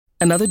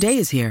Another day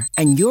is here,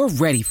 and you're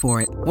ready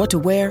for it. What to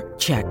wear?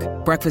 Check.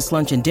 Breakfast,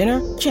 lunch, and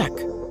dinner? Check.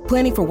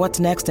 Planning for what's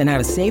next and how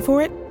to save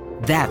for it?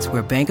 That's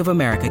where Bank of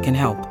America can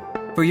help.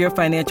 For your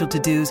financial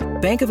to-dos,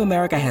 Bank of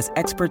America has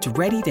experts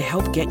ready to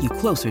help get you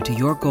closer to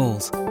your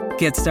goals.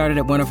 Get started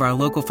at one of our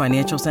local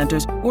financial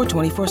centers or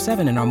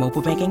 24/7 in our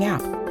mobile banking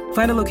app.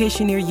 Find a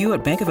location near you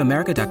at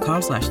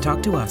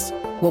bankofamerica.com/talktous.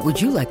 What would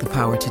you like the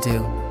power to do?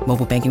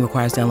 Mobile banking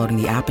requires downloading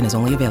the app and is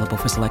only available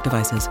for select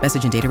devices.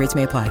 Message and data rates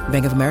may apply.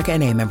 Bank of America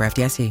N.A., member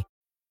FDIC.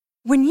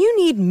 When you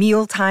need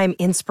mealtime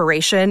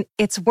inspiration,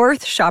 it's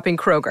worth shopping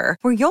Kroger,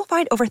 where you'll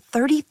find over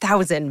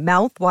 30,000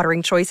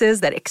 mouth-watering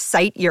choices that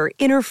excite your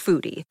inner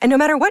foodie. And no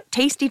matter what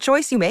tasty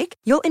choice you make,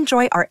 you'll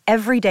enjoy our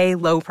everyday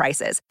low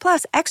prices,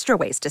 plus extra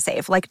ways to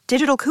save, like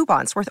digital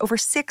coupons worth over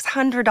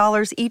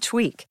 $600 each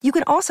week. You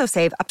can also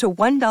save up to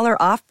 $1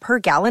 off per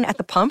gallon at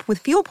the pump with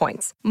fuel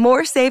points.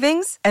 More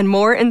savings and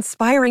more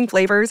inspiring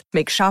flavors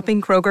make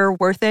shopping Kroger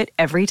worth it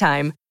every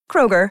time.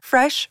 Kroger,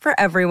 fresh for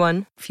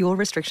everyone. Fuel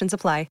restrictions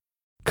apply.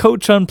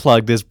 Coach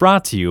Unplugged is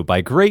brought to you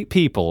by great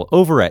people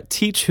over at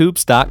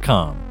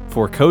teachhoops.com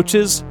for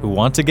coaches who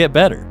want to get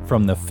better.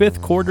 From the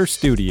Fifth Quarter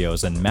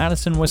Studios in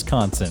Madison,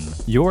 Wisconsin,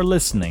 you're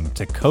listening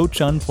to Coach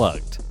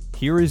Unplugged.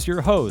 Here is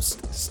your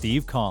host,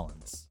 Steve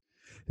Collins.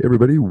 Hey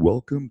everybody,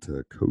 welcome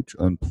to Coach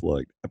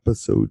Unplugged,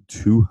 episode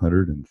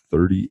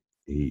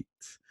 238.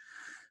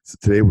 So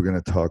today we're going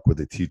to talk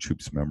with a Teach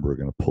Hoops member. We're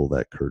going to pull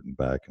that curtain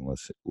back and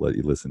let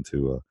you listen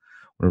to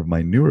one of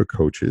my newer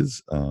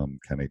coaches,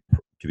 kind of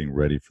getting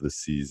ready for the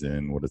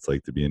season, what it's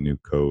like to be a new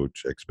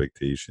coach,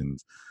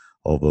 expectations,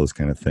 all those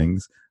kind of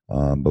things.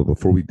 But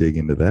before we dig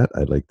into that,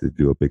 I'd like to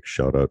do a big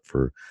shout out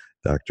for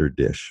Dr.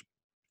 Dish.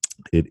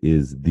 It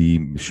is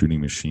the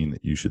shooting machine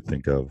that you should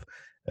think of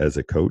as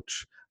a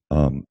coach.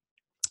 I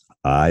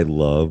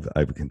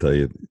can tell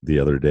you the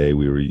other day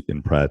we were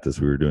in practice,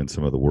 we were doing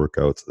some of the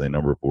workouts, the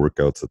number of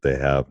workouts that they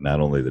have, not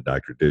only the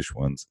Dr. Dish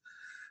ones,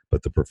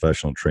 but the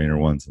professional trainer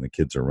ones, and the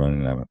kids are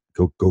running.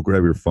 Go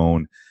grab your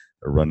phone.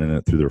 They're running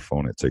it through their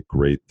phone. It's a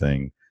great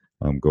thing.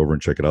 Go over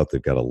and check it out.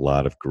 They've got a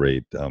lot of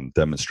great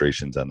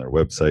demonstrations on their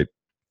website.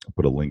 I'll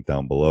put a link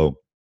down below.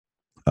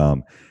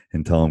 And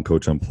tell them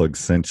Coach Unplugged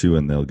sent you,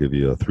 and they'll give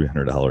you a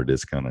 $300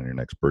 discount on your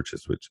next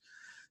purchase, which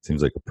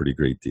seems like a pretty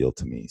great deal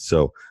to me.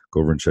 So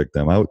go over and check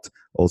them out.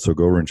 Also,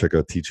 go over and check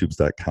out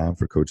teachhoops.com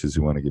for coaches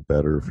who want to get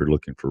better. If you're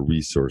looking for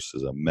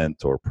resources, a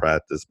mentor,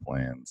 practice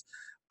plans,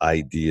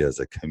 ideas,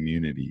 a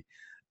community.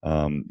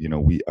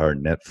 We are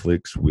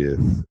Netflix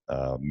with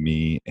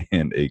me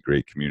and a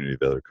great community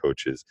of other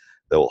coaches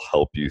that will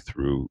help you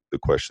through the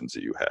questions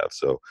that you have.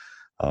 So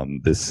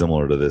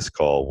similar to this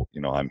call,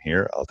 I'm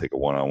here. I'll take a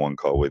one-on-one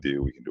call with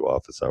you. We can do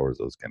office hours,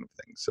 those kind of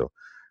things. So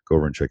go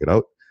over and check it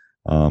out.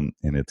 And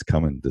it's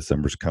coming.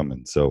 December's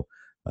coming. So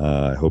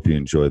I hope you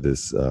enjoy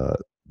this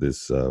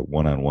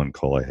one-on-one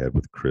call I had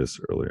with Chris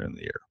earlier in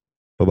the year.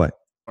 Bye-bye.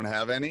 Want to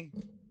have any?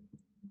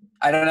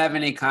 I don't have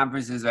any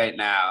conferences right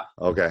now.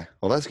 Okay.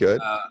 Well, that's good.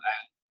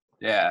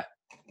 Yeah.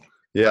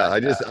 Yeah.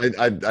 I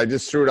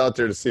just threw it out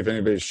there to see if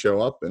anybody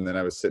show up. And then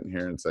I was sitting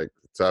here and so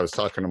I was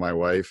talking to my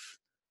wife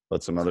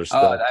about some other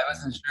stuff. Oh, I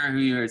wasn't sure who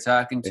you were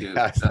talking to.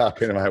 Yeah, I was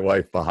talking to my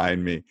wife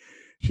behind me.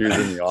 She was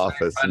in the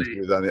office and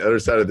she was on the other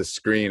side of the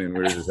screen, and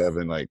we were just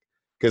having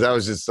because I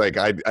was just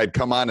I'd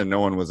come on and no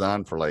one was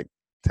on for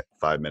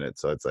 5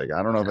 minutes. So it's I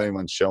don't know if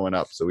anyone's showing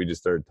up. So we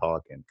just started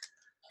talking.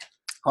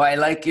 Oh, I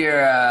like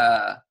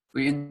your,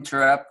 we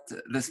interrupt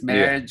this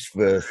marriage.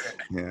 Yeah,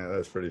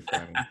 that's pretty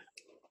funny.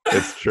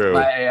 It's true.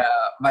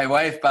 My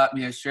wife bought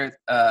me a shirt.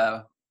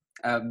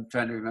 I'm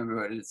trying to remember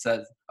what it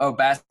says. Oh,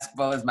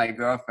 basketball is my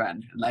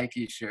girlfriend.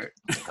 Nike shirt.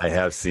 I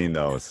have seen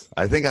those.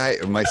 I think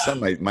my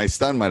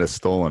son might have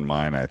stolen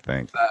mine. I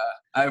think.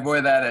 I wore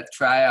that at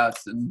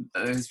tryouts, and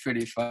it was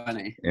pretty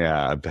funny.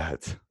 Yeah, I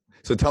bet.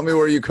 So tell me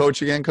where you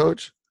coach again,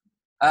 Coach?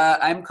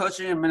 I'm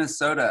coaching in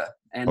Minnesota,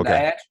 and okay.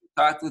 I actually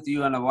talked with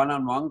you on a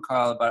one-on-one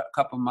call about a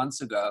couple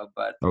months ago.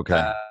 But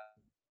okay.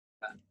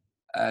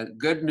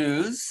 Good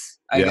news.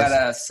 I got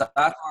a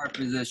sophomore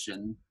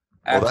position.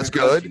 Well, that's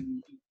good.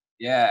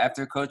 Yeah,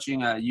 after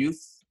coaching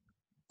youth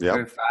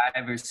for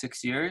 5 or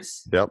 6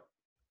 years. Yep.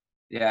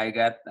 Yeah, I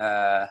got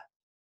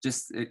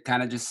it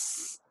kind of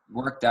just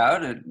worked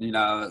out.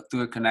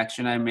 Through a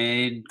connection I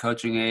made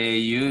coaching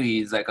AAU.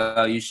 He's like,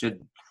 oh, you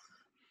should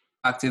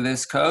talk to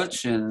this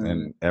coach.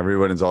 And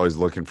everyone is always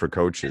looking for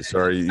coaches.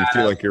 So you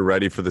feel like you're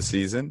ready for the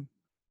season?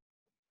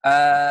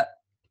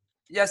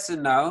 Yes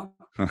and no.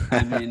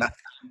 I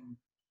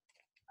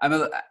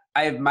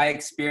mean, my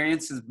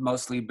experience has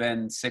mostly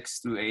been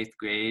 6th through 8th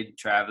grade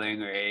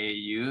traveling or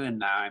AAU, and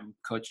now I'm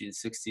coaching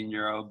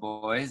 16-year-old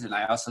boys, and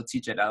I also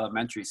teach at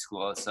elementary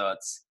school. So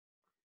it's,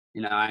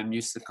 I'm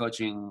used to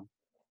coaching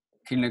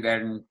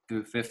kindergarten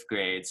through 5th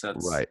grade. So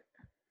it's right.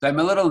 So I'm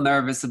a little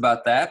nervous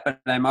about that, but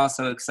I'm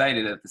also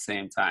excited at the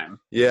same time.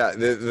 Yeah,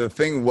 the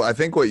thing I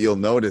think what you'll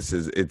notice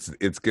is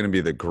it's going to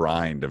be the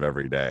grind of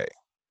every day.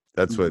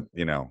 That's what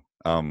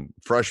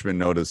freshmen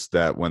notice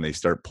that when they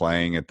start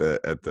playing at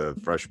the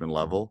freshman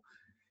level,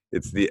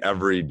 it's the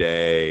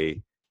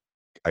everyday.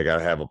 I got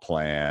to have a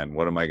plan.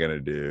 What am I going to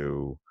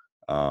do?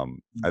 I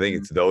think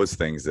it's those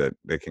things that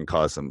can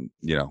cause some,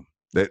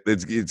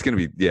 it's going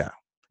to be,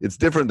 it's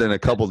different than a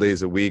couple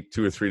days a week,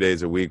 2 or 3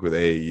 days a week with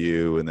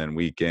AAU and then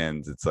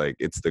weekends. It's like,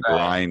 it's the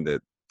grind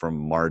that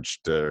from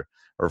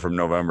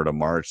November to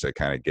March that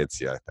kind of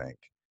gets you, I think.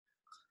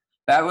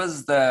 That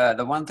was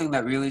the one thing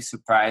that really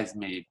surprised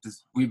me,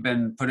 because we've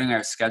been putting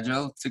our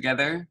schedule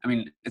together. I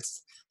mean,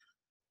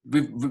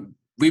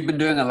 we've been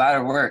doing a lot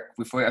of work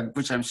before,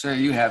 which I'm sure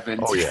you have been.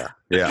 Oh yeah.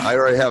 I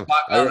already have.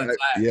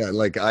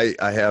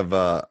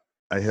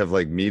 I have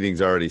like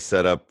meetings already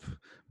set up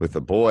with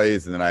the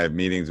boys, and then I have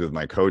meetings with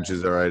my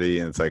coaches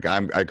already. And it's like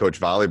I coach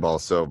volleyball,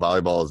 so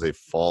volleyball is a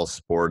fall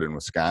sport in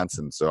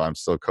Wisconsin. So I'm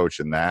still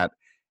coaching that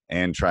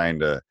and trying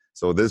to.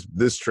 So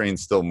this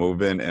train's still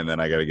moving, and then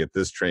I got to get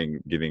this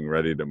train getting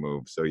ready to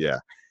move. So yeah,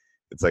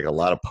 it's like a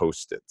lot of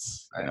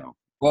Post-its. Right.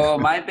 Well,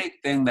 my big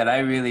thing that I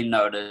really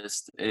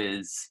noticed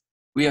is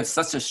we have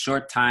such a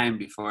short time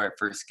before our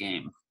first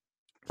game.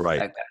 Right.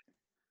 Like that.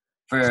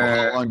 So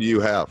how long do you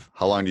have?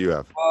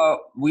 Well,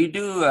 we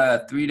do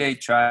a 3-day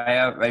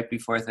tryout right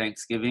before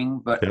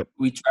Thanksgiving, but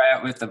we try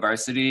out with the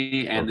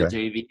varsity and the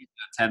JV,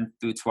 10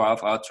 through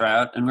 12, I'll try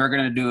out. And we're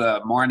going to do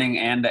a morning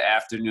and the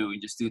afternoon. We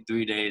just do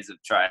 3 days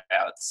of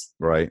tryouts.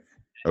 Right.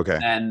 Okay.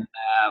 And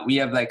we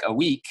have like a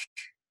week.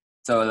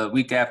 So the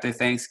week after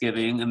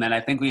Thanksgiving. And then I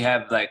think we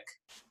have like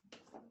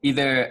we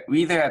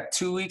either have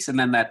 2 weeks and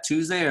then that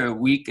Tuesday, or a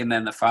week and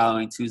then the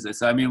following Tuesday.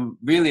 So, I mean,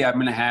 really, I'm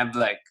going to have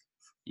like,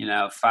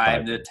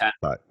 5 to 10.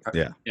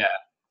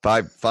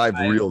 Five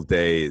real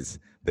days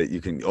that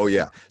you can. Oh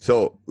yeah.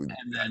 So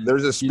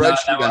there's a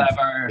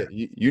spreadsheet.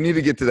 You need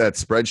to get to that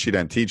spreadsheet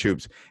on Teach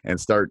Hoops and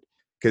start,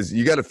 because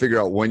you got to figure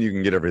out when you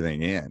can get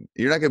everything in.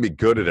 You're not going to be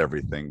good at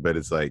everything, but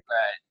it's like,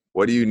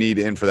 what do you need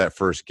in for that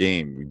first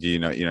game? Do you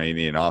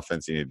need an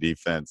offense, you need a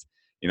defense.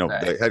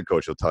 The head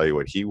coach will tell you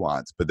what he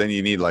wants, but then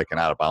you need like an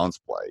out of bounds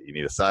play. You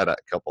need a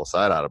couple of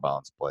side out of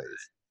bounds plays.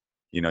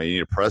 You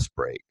need a press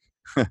break.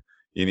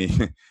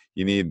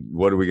 You need,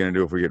 what are we going to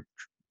do if we get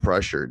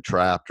pressured,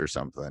 trapped or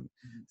something?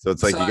 So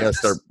it's like, you got to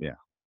start. Yeah.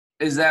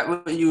 Is that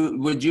what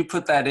would you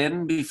put that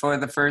in before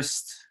the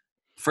first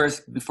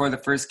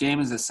game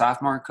as a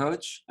sophomore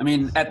coach? I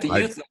mean, at the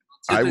youth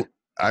level,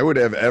 I would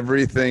have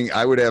everything.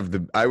 I would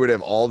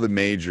have all the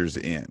majors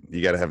in.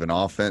 You got to have an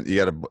offense. You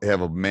got to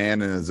have a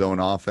man in a zone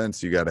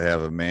offense. You got to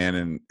have a man,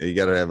 and you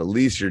got to have at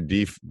least your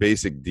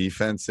basic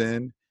defense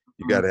in.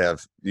 You got to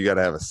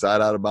have a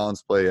side out of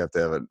bounds play. You have to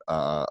have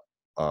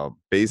a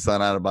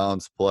baseline out of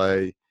bounds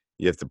play.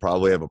 You have to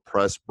probably have a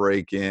press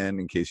break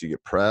in case you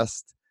get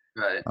pressed.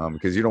 Right.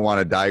 Because you don't want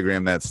to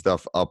diagram that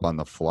stuff up on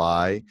the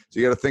fly. So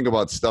you got to think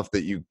about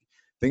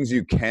things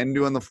you can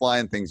do on the fly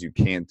and things you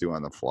can't do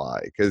on the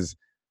fly. Because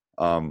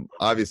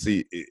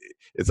obviously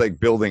it's like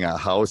building a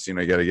house. You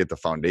got to get the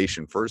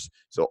foundation first.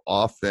 So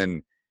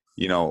often,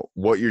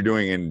 what you're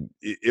doing, and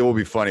it will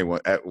be funny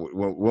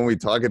when we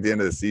talk at the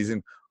end of the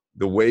season,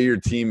 the way your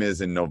team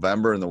is in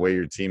November and the way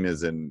your team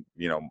is in,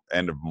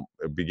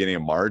 beginning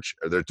of March,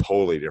 they're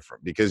totally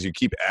different, because you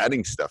keep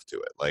adding stuff to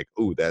it. Like,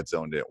 ooh, that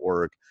zone didn't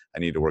work. I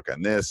need to work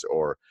on this,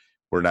 or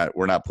we're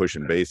not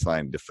pushing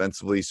baseline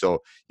defensively. So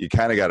you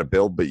kind of got to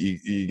build, but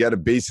you got to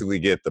basically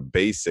get the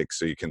basics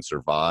so you can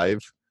survive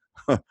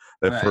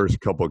first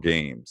couple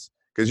games.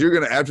 Because you're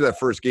going to, after that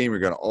first game, you're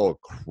going to, oh,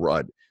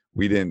 crud.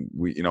 We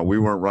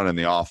weren't running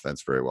the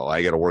offense very well.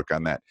 I got to work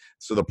on that.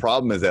 So the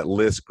problem is that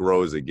list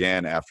grows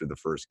again after the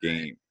first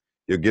game.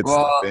 You'll get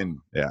stuff in.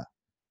 Yeah.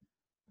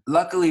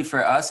 Luckily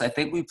for us, I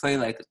think we play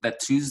like that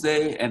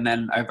Tuesday, and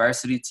then our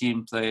varsity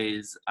team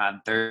plays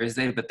on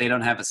Thursday, but they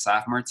don't have a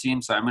sophomore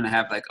team. So I'm going to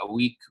have like a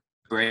week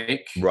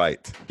break.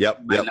 Right.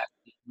 Yep.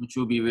 Which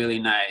will be really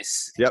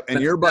nice. Yep. And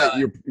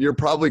you're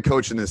probably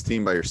coaching this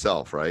team by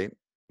yourself, right?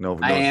 No,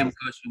 I am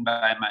coaching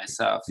by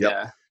myself. Yep.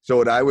 Yeah. So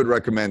what I would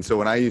recommend, so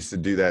when I used to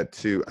do that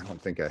too, I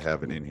don't think I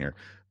have it in here,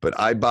 but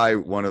I buy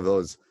one of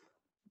those.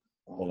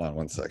 Hold on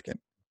one second.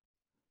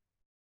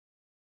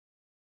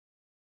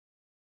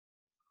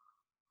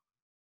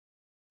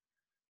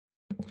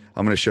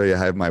 I'm going to show you. I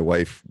have my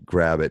wife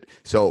grab it.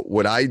 So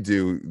what I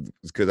do,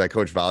 because I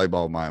coach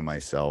volleyball by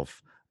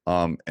myself,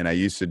 and I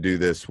used to do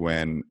this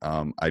when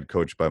I'd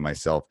coach by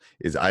myself,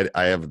 is I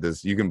have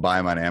this, you can buy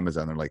them on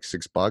Amazon. They're like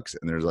 $6,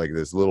 and there's like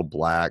this little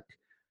black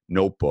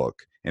notebook.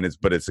 And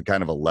it's a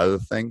kind of a leather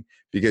thing,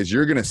 because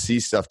you're going to see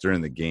stuff during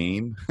the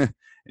game and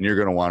you're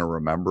going to want to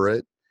remember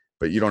it,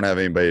 but you don't have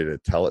anybody to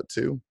tell it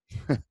to.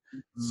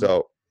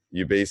 So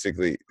you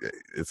basically,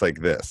 it's like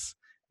this,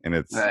 and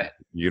it's,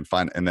 you can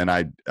find, and then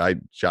I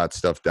jot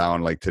stuff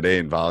down. Like today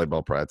in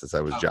volleyball practice,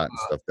 I was jotting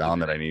stuff down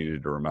that I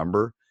needed to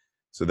remember.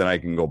 So then I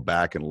can go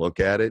back and look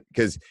at it,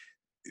 because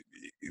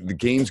the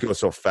games go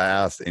so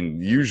fast.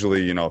 And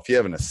usually, if you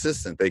have an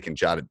assistant, they can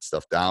jot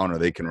stuff down, or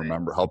they can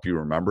help you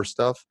remember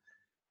stuff.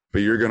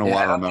 But you're going to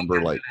want to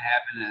remember, like,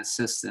 have an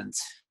assistant.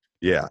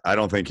 Yeah, I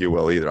don't think you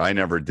will either. I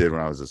never did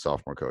when I was a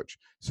sophomore coach.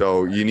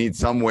 So you need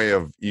some way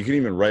of, you can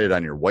even write it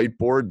on your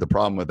whiteboard. The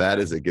problem with that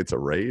is it gets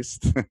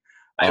erased.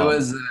 I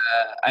was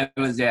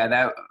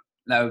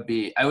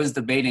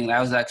debating. That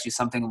was actually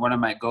one of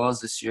my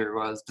goals this year,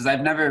 was because I've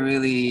never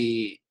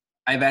really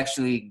I've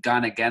actually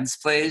gone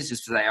against plays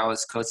just because I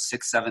always coach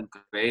 6th, 7th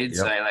grade. Yep.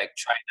 So I like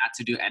try not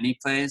to do any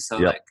plays. So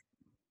Yep. like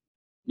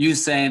you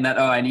saying that,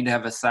 I need to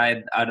have a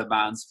side out of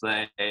bounds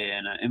play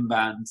and an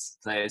inbounds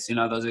play. So,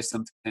 those are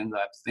some things I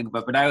have to think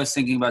about. But I was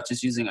thinking about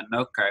just using a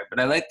note card. But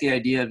I like the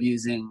idea of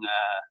using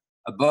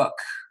a book.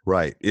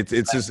 Right.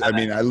 It's just, I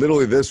mean, I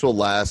literally, this will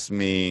last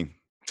me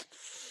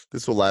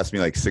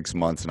like 6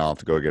 months, and I'll have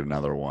to go get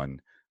another one.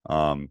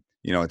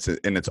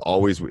 It's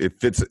always,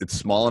 it's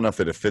small enough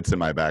that it fits in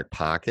my back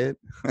pocket.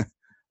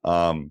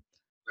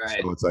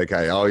 Right. So it's like,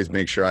 I always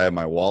make sure I have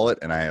my wallet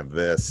and I have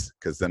this,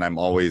 because then I'm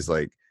always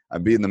like,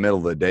 I'd be in the middle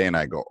of the day and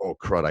I go, oh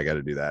crud, I got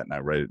to do that. And I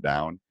write it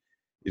down.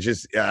 It's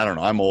just, I don't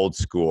know. I'm old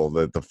school.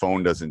 The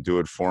phone doesn't do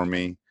it for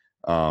me.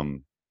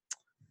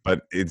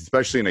 But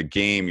especially in a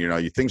game,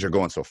 things are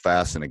going so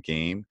fast in a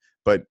game,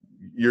 but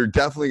you're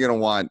definitely going to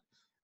want,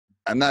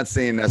 I'm not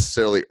saying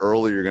necessarily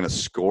early you're going to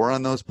score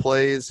on those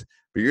plays,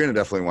 but you're going to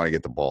definitely want to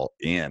get the ball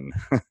in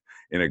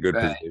a good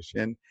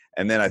position.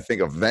 And then I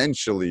think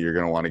eventually you're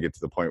going to want to get to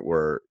the point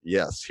where,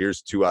 yes,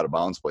 here's 2 out of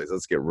bounds plays.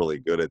 Let's get really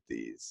good at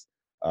these.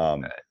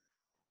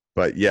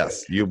 But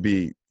yes, you'll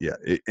be,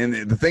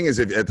 and the thing is,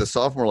 if at the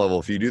sophomore level,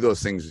 if you do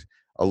those things,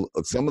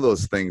 some of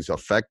those things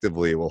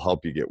effectively will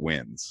help you get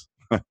wins.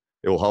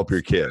 It will help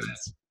your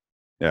kids.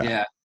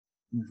 Yeah.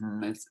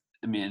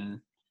 Mm-hmm.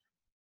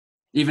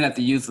 Even at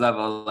the youth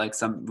level, like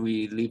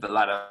we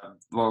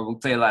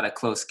play a lot of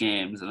close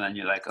games, and then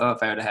you're like,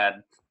 if I would have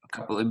had a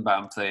couple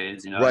inbound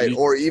plays, Right.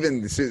 Or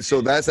even,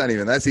 so that's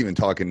even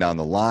talking down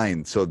the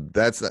line. So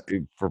that's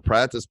for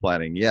practice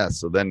planning. Yes.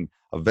 So then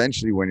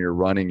eventually when you're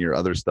running your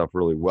other stuff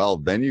really well,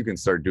 then you can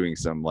start doing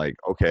some like,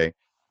 okay,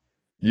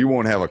 you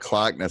won't have a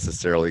clock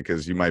necessarily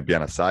because you might be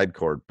on a side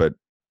court, but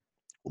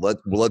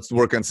let's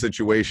work on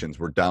situations.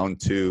 We're down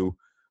 2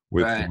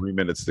 with 3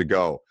 minutes to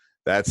go.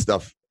 That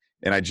stuff.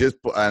 And I just,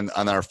 on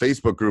our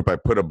Facebook group, I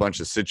put a bunch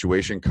of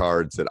situation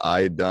cards that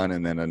I had done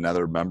and then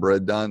another member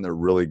had done. They're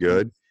really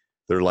good.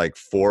 They're like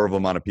 4 of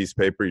them on a piece of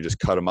paper. You just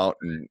cut them out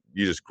and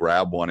you just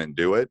grab one and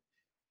do it.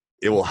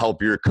 It will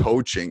help your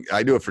coaching.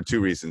 I do it for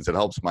 2 reasons. It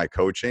helps my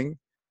coaching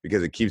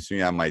because it keeps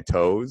me on my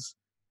toes.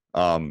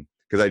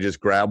 Because I just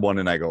grab one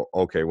and I go,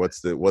 okay,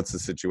 what's the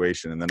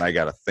situation? And then I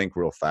got to think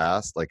real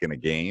fast, like in a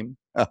game.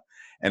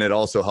 And it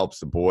also helps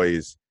the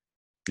boys,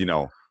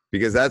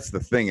 because that's the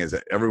thing is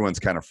that everyone's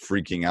kind of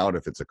freaking out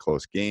if it's a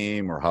close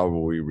game or how are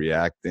we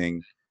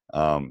reacting.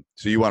 So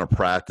you want to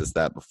practice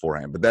that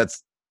beforehand, but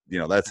that's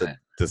a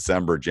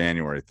December,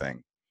 January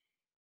thing.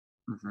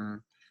 Mm-hmm.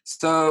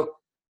 So,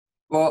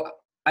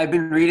 I've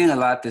been reading a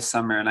lot this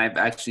summer, and I've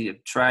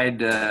actually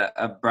tried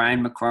a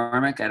Brian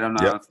McCormick. I don't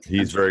know. Yep,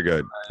 he's very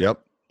good.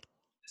 Yep.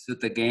 With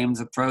the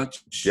games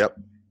approach. Yep.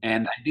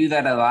 And I do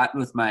that a lot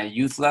with my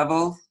youth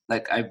level.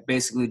 Like I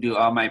basically do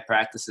all my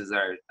practices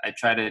I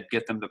try to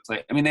get them to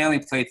play. I mean, they only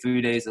play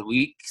 3 days a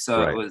week.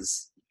 So I'm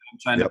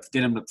trying to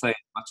get them to play as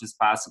much as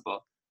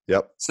possible.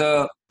 Yep.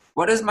 So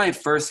what does my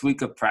first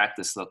week of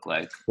practice look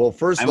like? Well,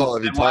 first of all,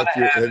 have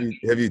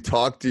you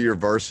talked to your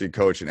varsity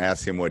coach and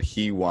asked him what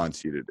he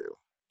wants you to do?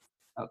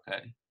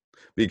 Okay.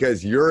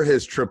 Because you're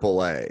his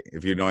AAA,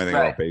 if you know anything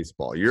about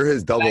baseball. You're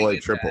his AA,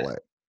 AAA.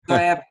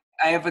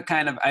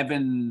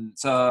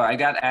 So I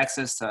got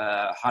access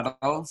to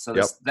Huddle. So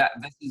this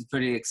is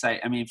pretty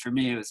exciting. I mean, for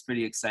me, it was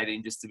pretty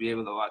exciting just to be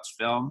able to watch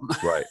film.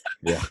 Right.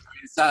 Yeah.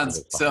 It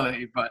sounds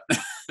silly, but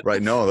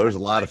right. No, there's a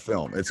lot of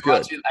film. It's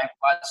good. I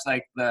watched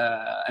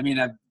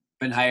I've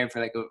been hired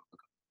for like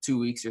 2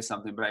 weeks or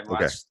something, but I've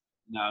watched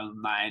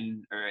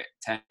 9 or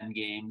 10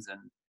 games and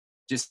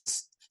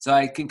just so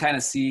I can kind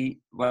of see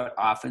what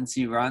offense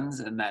he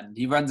runs. And then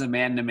he runs a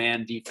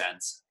man-to-man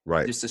defense.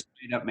 Right. Just a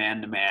straight up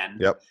man-to-man.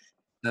 Yep.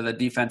 So the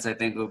defense, I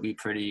think, will be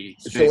pretty.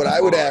 So what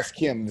I would ask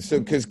him,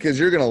 because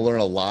you're going to learn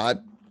a lot.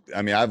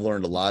 I mean, I've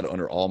learned a lot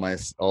under all my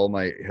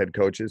head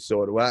coaches.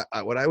 So what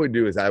I would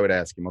do is I would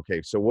ask him,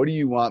 okay, so what do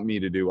you want me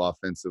to do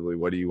offensively?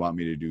 What do you want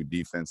me to do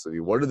defensively?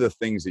 What are the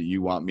things that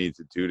you want me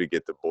to do to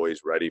get the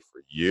boys ready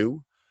for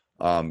you?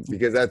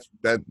 Because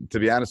that to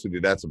be honest with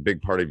you, that's a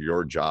big part of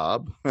your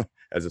job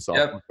as a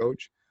sophomore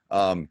coach.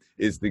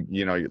 Is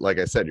like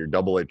I said, you're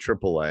AA,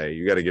 AAA.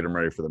 You got to get them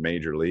ready for the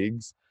major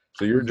leagues.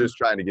 So you're just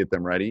trying to get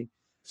them ready.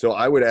 So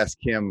I would ask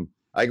him.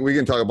 We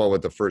can talk about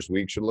what the first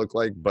week should look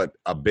like, but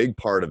a big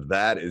part of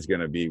that is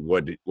going to be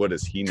what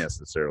does he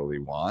necessarily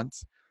want?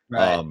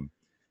 Right.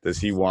 Does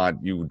he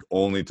want you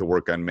only to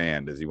work on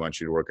man? Does he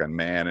want you to work on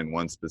man in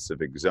one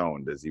specific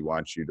zone? Does he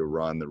want you to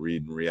run the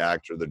read and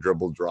react or the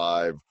dribble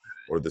drive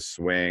or the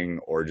swing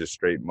or just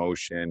straight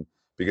motion?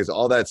 Because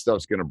all that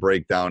stuff's going to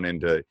break down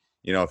into,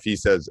 if he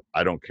says,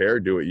 I don't care,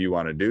 do what you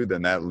want to do,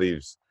 then that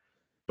leaves.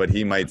 But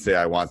he might say,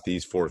 I want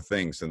these 4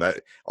 things. And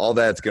that all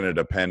that's going to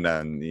depend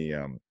on the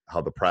how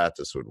the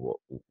practice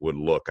would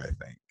look, I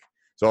think.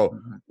 So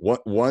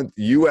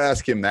you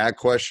ask him that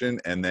question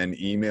and then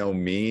email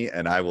me,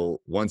 and I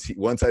will once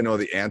I know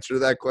the answer to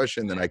that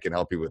question, then I can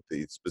help you with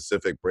the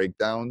specific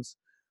breakdowns.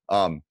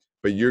 But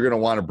you're going to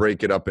want to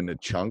break it up into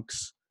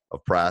chunks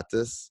of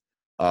practice.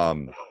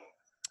 So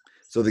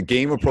the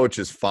game approach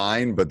is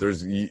fine, but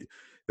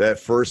that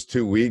first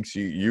 2 weeks,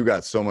 you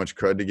got so much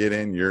crud to get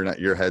in.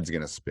 Your head's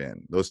gonna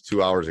spin. Those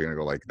 2 hours are gonna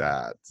go like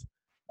that.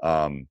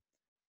 Hour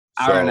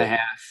and a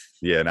half.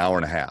 Yeah, an hour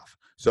and a half.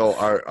 So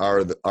are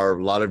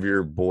a lot of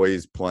your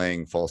boys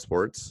playing fall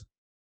sports?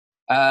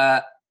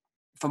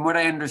 From what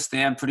I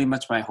understand, pretty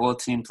much my whole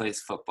team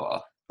plays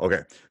football.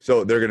 Okay,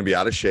 so they're going to be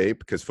out of shape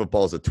because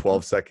football is a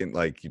 12-second,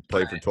 like you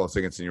play for 12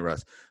 seconds and you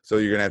rest. So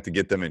you're going to have to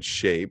get them in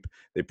shape.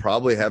 They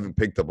probably haven't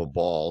picked up a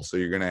ball, so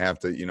you're going to have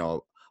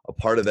to, a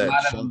part of that. A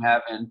lot of them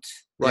haven't.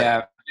 Right.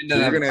 Yeah. So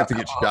you're going to have to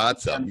get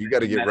shots up. You got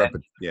to get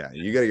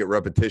you got to get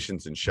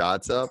repetitions and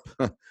shots up.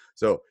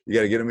 So you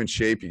got to get them in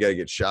shape. You got to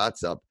get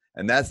shots up,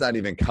 and that's not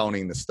even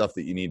counting the stuff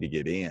that you need to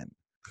get in.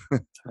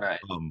 Right.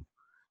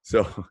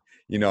 So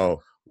you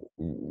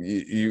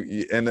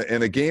and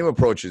the game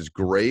approach is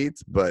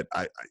great, but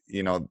I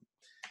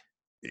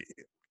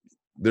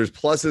there's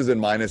pluses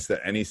and minuses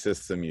to any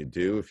system you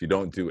do. If you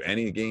don't do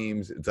any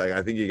games, it's like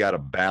I think you got to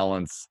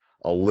balance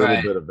a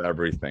little bit of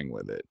everything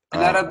with it.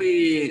 And that'll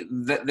be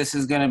this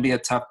is going to be a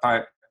tough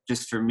part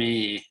just for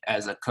me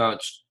as a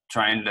coach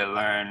trying to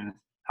learn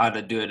how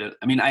to do it.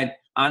 I mean, I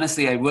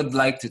would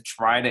like to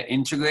try to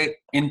integrate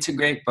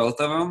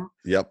both of them.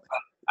 Yep.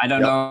 I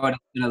don't know what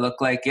it's going to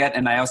look like yet.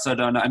 And I also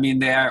don't know. I mean,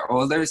 they are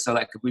older. So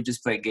like if we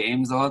just play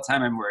games the whole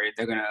time, I'm worried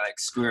they're going to like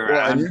screw around.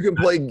 Well,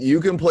 and you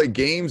can play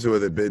games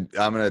with it, but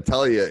I'm going to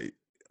tell you,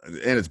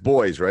 and it's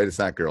boys, right? It's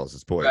not girls.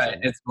 It's boys. Right.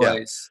 It's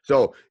boys. Yeah.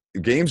 So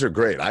games are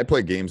great. I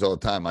play games all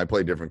the time. I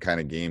play different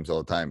kind of games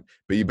all the time,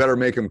 but you better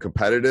make them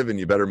competitive and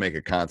you better make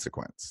a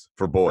consequence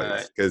for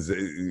boys because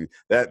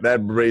that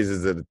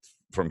raises it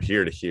from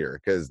here to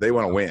here because they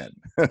want to win.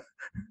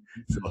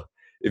 So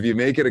if you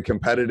make it a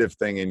competitive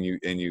thing and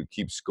you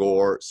keep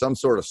some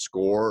sort of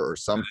score or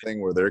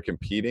something where they're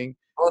competing.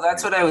 Well,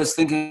 that's what I was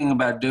thinking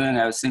about doing.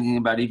 I was thinking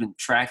about even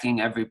tracking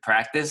every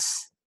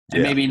practice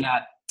and maybe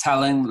not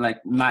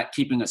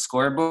keeping a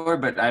scoreboard,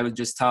 but I would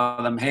just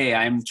tell them, hey,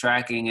 I'm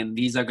tracking and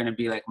these are going to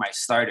be like my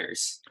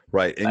starters.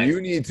 Right. And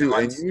you need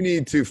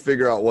to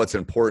figure out what's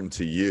important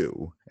to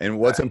you and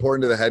what's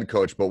important to the head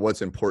coach, but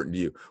what's important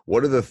to you.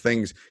 What are the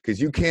things, because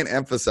you can't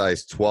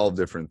emphasize 12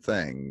 different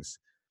things.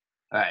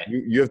 Right.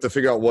 You have to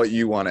figure out what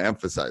you want to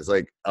emphasize.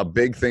 Like a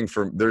big thing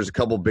there's a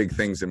couple big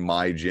things in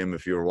my gym.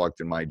 If you ever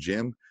walked in my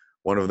gym,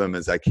 one of them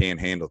is I can't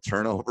handle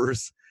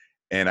turnovers.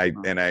 And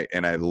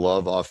I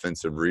love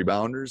offensive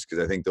rebounders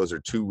because I think those are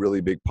two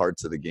really big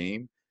parts of the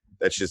game.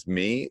 That's just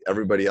me.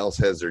 Everybody else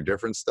has their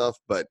different stuff,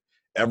 but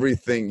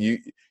everything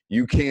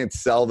you can't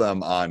sell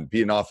them on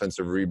be an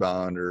offensive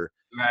rebounder,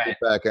 get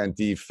back on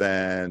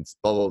defense,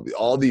 blah, blah, blah,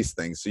 all these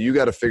things. So you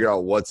got to figure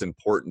out what's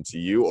important to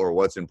you or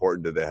what's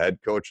important to the head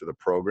coach of the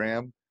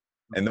program.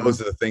 And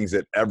those are the things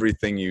that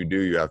everything you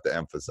do, you have to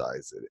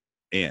emphasize it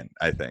in,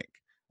 I think,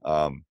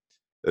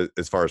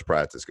 as far as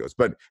practice goes.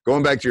 But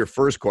going back to your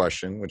first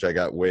question, which I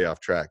got way off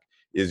track,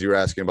 is you're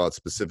asking about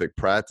specific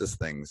practice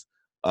things.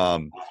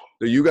 So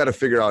you got to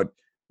figure out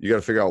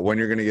when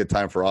you're going to get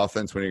time for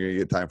offense, when you're going to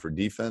get time for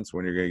defense,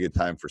 when you're going to get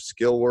time for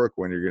skill work,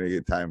 when you're going to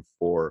get time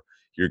for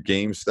your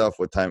game stuff,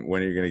 when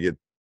you're going to get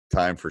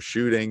time for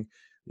shooting.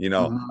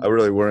 I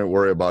really wouldn't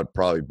worry about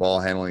probably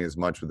ball handling as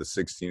much with a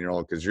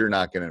 16-year-old because you're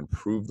not going to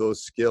improve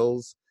those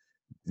skills.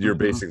 You're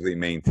basically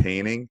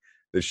maintaining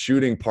the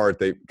shooting part.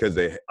 Because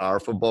they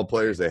are football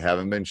players, they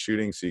haven't been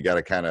shooting, so you got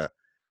to kind of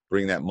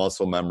bring that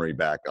muscle memory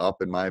back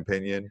up, in my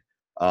opinion.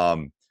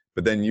 But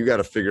then you got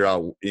to figure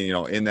out,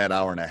 in that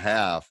hour and a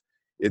half,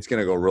 it's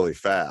going to go really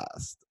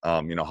fast.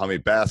 How many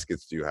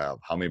baskets do you have?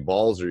 How many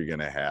balls are you going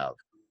to have?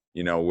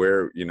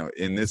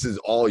 And this is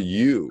all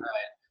you. Right.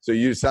 So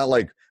it's not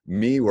like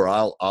me where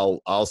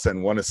I'll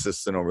send one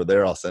assistant over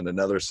there. I'll send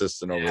another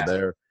assistant over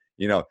there.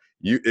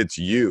 It's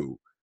you,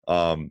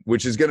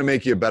 which is going to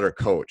make you a better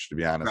coach, to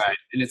be honest. Right.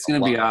 And it's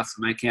going to be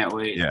awesome. I can't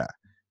wait. Yeah.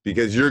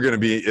 Because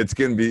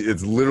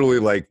it's literally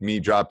like me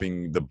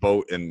dropping the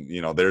boat and,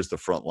 there's the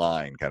front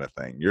line kind of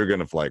thing. You're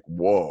going to like,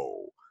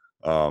 whoa.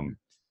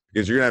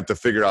 Because you're going to have to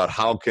figure out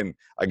how can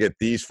I get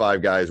these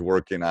 5 guys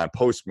working on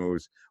post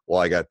moves while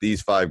I got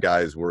these 5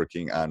 guys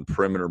working on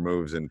perimeter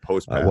moves and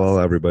post passes. Well,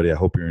 everybody, I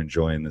hope you're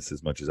enjoying this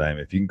as much as I am.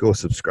 If you can go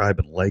subscribe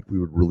and like, we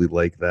would really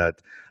like that.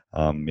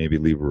 Maybe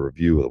leave a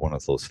review, one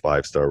of those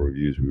 5-star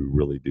reviews we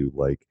really do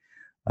like.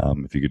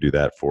 If you could do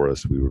that for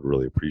us, we would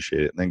really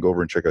appreciate it. And then go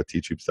over and check out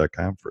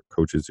teachhoops.com for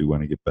coaches who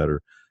want to get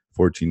better.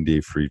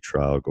 14-day free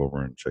trial. Go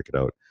over and check it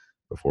out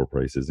before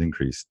prices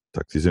increase.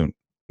 Talk to you soon.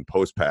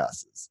 Post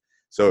passes.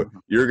 So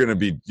it's going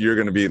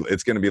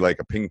to be like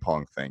a ping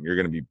pong thing. You're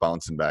going to be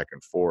bouncing back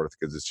and forth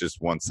because it's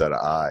just one set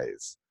of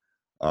eyes.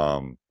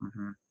 But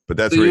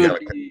that's where you got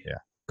to,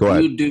 go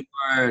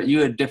ahead. You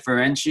would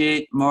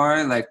differentiate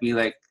more, like be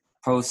like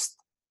post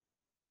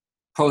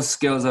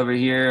skills over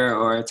here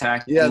or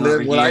attack. Yeah.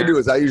 Then what I do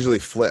is I usually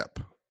flip.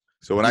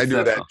 So when I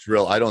do that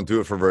drill, I don't do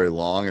it for very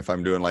long if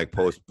I'm doing like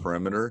post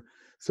perimeter.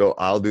 So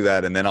I'll do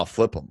that and then I'll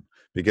flip them.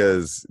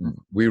 Because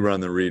we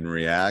run the read and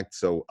react,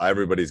 so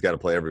everybody's got to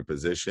play every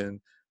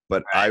position.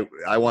 But I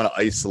want to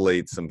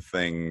isolate some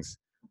things.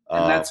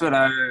 And that's what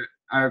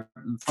our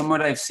from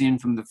what I've seen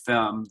from the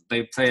film,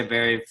 they play a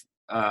very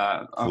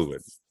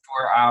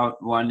 4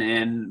 out, 1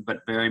 in, but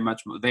very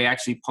much more. They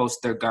actually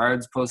their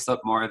guards post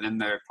up more than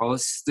their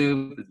posts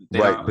do.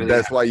 Right, but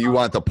that's why you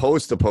want the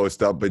post to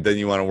post up, but then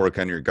you want to work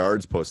on your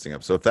guards posting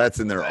up. So if that's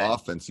in their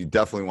offense, you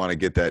definitely want to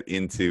get that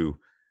into,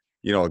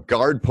 a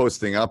guard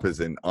posting up is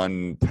an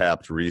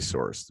untapped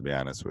resource, to be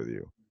honest with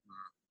you.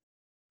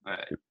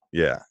 Right.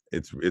 Yeah,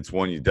 it's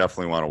one you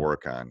definitely want to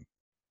work on.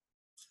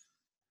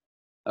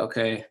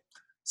 Okay.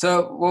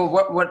 So, well,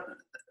 what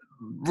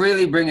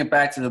really bring it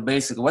back to the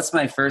basic. What's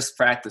my first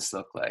practice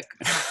look like?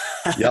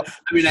 Yep.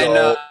 I mean, I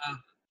know.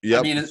 Yep.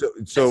 I mean,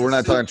 so we're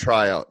not talking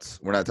tryouts.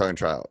 We're not talking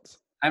tryouts.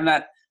 I'm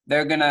not.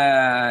 They're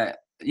gonna.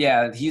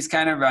 Yeah, he's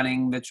kind of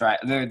running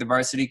the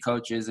varsity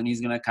coaches, and he's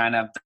gonna kind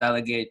of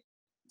delegate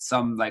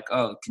some, like,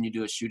 oh, can you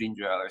do a shooting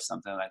drill or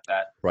something like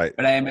that? Right.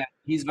 But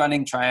he's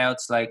running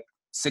tryouts like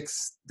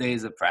 6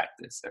 days of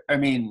practice. I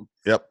mean.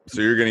 Yep.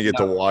 So you're going to get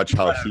to watch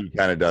how he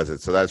kind of does it.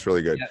 So that's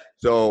really good. Yep.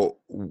 So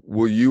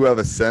will you have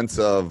a sense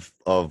of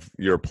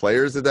your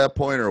players at that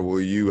point, or will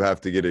you have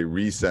to get a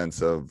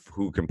resense of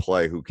who can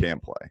play, who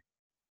can't play?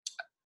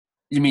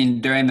 You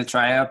mean during the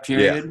tryout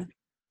period? Yeah.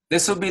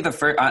 This will be the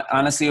first.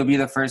 Honestly, it'll be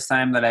the first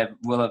time that I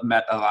will have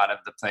met a lot of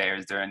the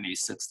players during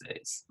these 6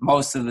 days.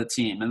 Most of the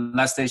team,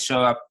 unless they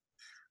show up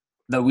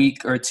the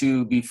week or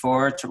two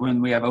before,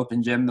 when we have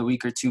open gym, the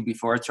week or two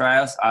before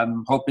trials.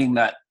 I'm hoping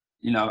that,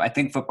 I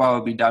think football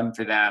will be done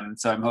for them,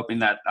 so I'm hoping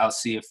that I'll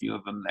see a few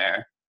of them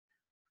there.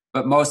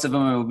 But most of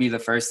them, it will be the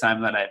first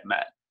time that I've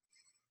met.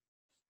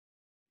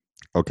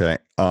 Okay.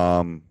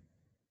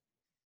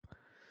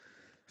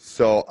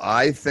 So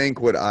I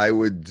think what I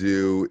would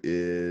do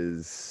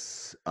is,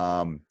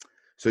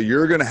 so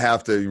you're gonna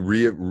have to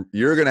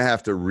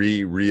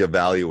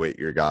reevaluate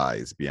your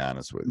guys. Be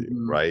honest with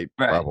you, right?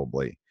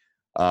 Probably.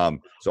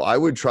 So I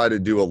would try to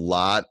do a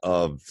lot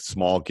of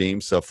small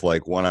game stuff,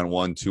 like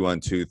 1-on-1,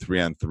 2-on-2,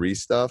 3-on-3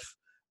 stuff,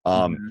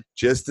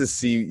 just to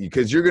see,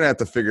 because you're gonna have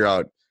to figure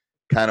out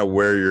kind of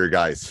where your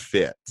guys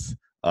fit.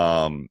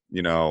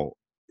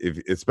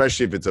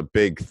 Especially if it's a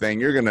big thing,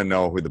 you're gonna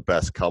know who the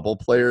best couple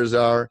players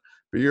are,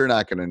 but you're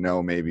not gonna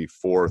know maybe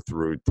 4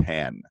 through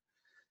 10.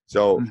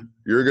 So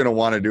you're going to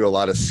want to do a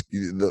lot of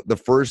the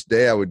first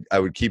day. I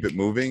would keep it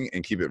moving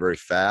and keep it very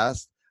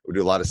fast. I would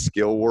do a lot of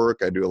skill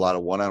work. I do a lot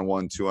of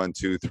 1-on-1,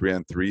 2-on-2,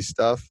 3-on-3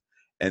 stuff.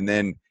 And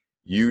then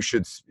you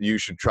should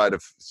try to.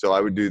 So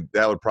I would do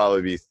that. Would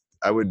probably be.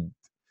 I would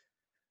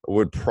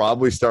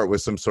probably start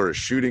with some sort of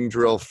shooting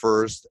drill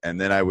first, and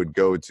then I would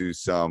go to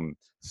some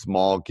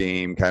small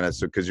game kind of.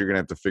 So because you're going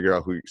to have to figure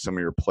out who some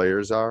of your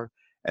players are,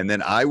 and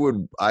then I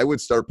would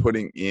start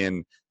putting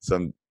in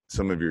some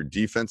of your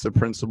defensive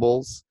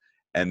principles.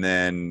 And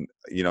then,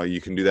 you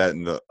can do that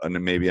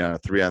maybe on a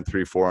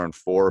 3-on-3,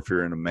 4-on-4. If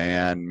you're in a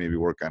man, maybe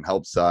work on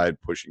help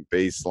side, pushing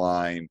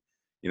baseline.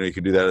 You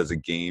could do that as a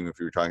game if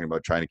you were talking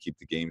about trying to keep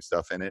the game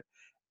stuff in it.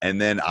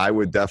 And then I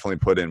would definitely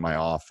put in my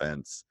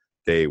offense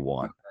day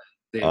one.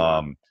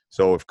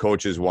 So if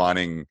coach is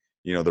wanting,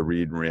 the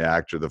read and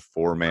react or the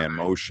 4-man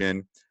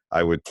motion,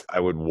 I would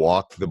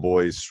walk the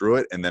boys through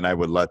it, and then I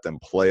would let them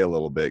play a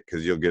little bit,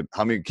 because you'll get,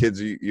 how many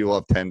kids you'll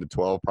have? 10 to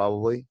 12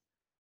 probably.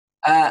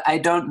 I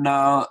don't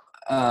know.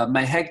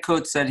 My head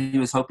coach said he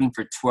was hoping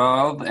for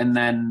 12, and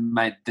then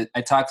I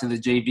talked to the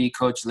JV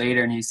coach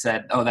later, and he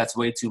said, "Oh, that's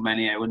way too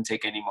many. I wouldn't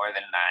take any more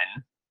than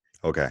 9."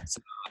 Okay. So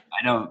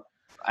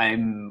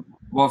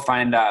we'll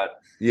find out.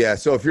 Yeah.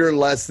 So if you're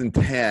less than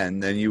 10,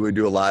 then you would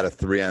do a lot of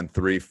 3-on-3,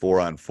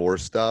 4-on-4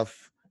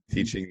 stuff,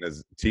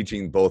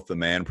 teaching both the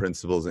man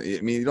principles. I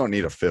mean, you don't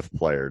need a 5th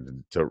player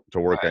to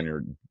work on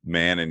your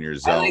man and your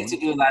zone. I like to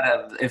do a lot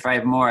of, if I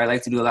have more, I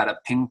like to do a lot of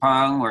ping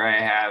pong, where I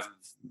have,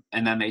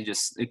 and then it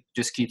just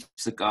keeps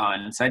it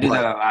going. So I do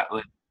that a lot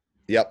with.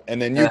 Yep.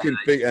 And then you can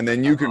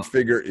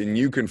figure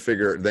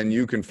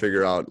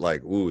out,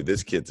 like, ooh,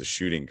 this kid's a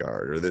shooting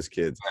guard, or this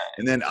kid's,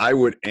 and then I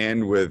would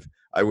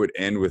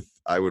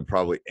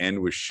probably end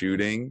with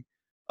shooting,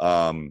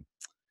 and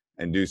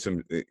do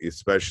some,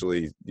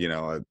 especially,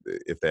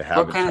 if they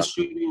have. What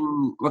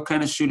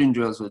kind of shooting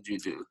drills would you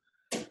do?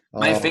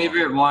 My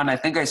favorite one, I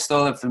think I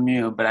stole it from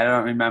you, but I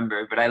don't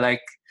remember. But I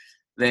like,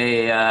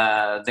 they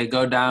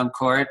go down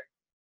court,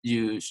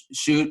 you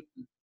shoot,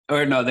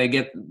 or no,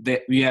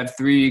 you have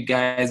 3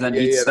 guys on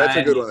each side. Yeah, that's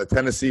a good one. The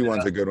Tennessee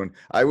one's a good one.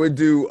 I would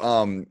do,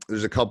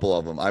 there's a couple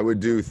of them. I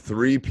would do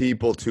 3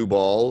 people, 2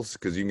 balls,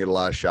 because you can get a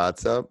lot of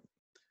shots up.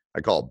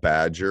 I call it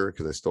Badger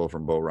because I stole it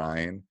from Bo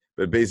Ryan.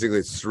 But basically,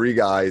 it's 3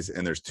 guys,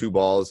 and there's 2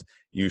 balls.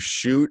 You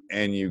shoot,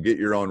 and you get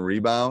your own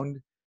rebound,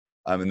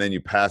 and then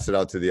you pass it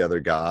out to the other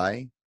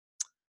guy.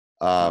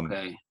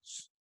 Okay.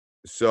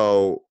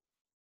 So,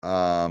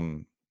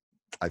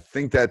 I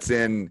think that's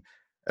on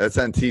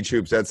Teach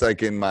Hoops. That's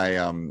like in my,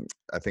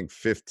 I think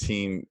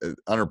 15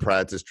 under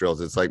practice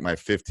drills. It's like my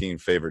 15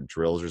 favorite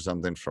drills or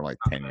something from like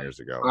 10 years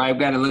ago. Well, I've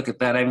got to look at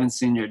that. I haven't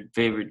seen your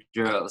favorite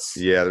drills.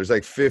 Yeah, there's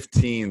like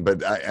 15,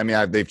 but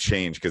they've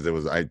changed,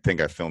 because I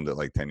think I filmed it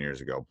like 10 years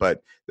ago.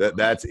 But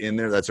that's in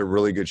there. That's a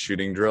really good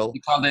shooting drill.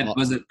 You called it,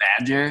 was it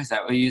Badger? Is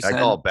that what you said? I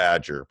call it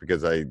Badger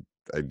because I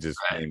just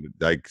named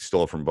it, I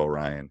stole it from Bo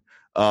Ryan.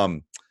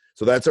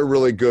 So that's a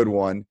really good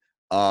one.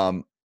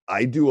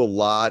 I do a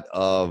lot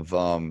of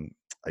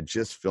I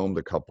just filmed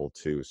a couple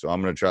too, so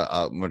I'm gonna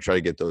try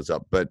to get those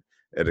up, but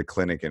at a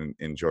clinic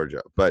in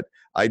Georgia. But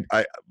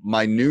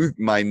my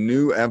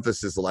new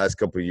emphasis the last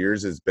couple of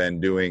years has been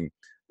doing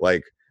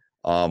like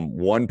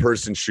one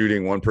person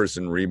shooting, one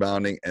person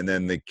rebounding, and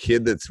then the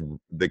kid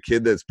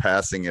that's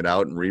passing it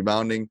out and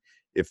rebounding,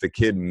 if the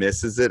kid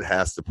misses it,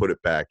 has to put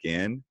it back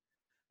in.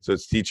 So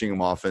it's teaching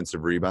them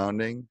offensive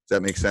rebounding. Does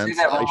that make sense? Do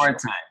that one more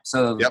time.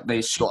 So yep.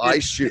 they shoot. So I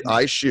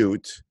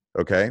shoot.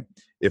 Okay.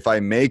 If I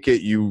make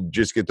it, you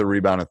just get the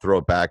rebound and throw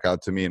it back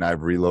out to me, and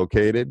I've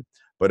relocated.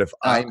 But if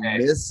I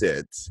miss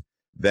it,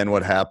 then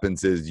what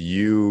happens is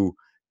you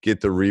get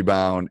the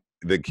rebound.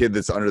 The kid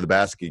that's under the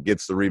basket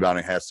gets the rebound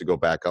and has to go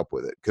back up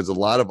with it. Because a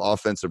lot of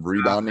offensive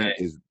rebounding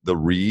is the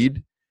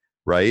read,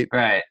 right?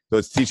 Right. So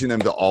it's teaching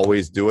them to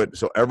always do it.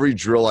 So every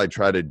drill I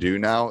try to do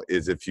now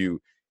is if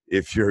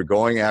you're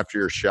going after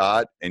your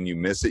shot and you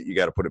miss it, you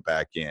got to put it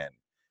back in.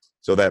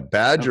 So that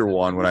Badger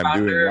one, what I'm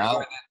doing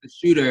now,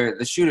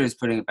 the shooter is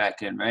putting it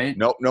back in, right?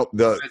 Nope.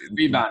 The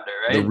rebounder,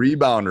 right? The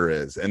rebounder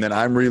is, and then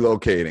I'm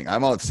relocating.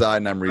 I'm outside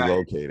and I'm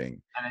relocating.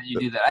 And then you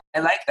do that.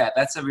 I like that.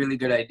 That's a really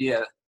good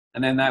idea.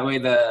 And then that way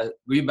the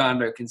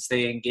rebounder can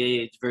stay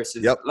engaged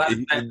versus. Yep.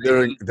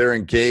 They're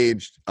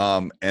engaged.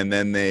 And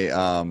then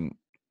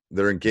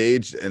they're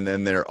engaged, and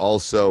then they're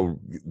also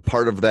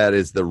part of that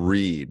is the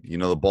read. You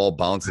know, the ball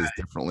bounces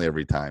differently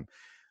every time.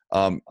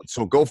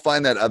 So go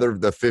find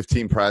the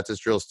 15 practice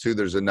drills too.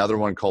 There's another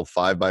one called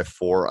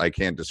 5x4. I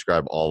can't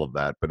describe all of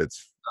that, but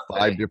it's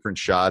 5 different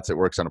shots. It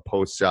works on a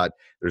post shot.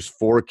 There's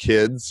 4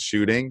 kids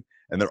shooting,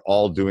 and they're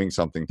all doing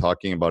something,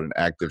 talking about an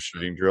active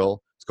shooting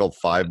drill. It's called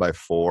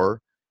 5x4.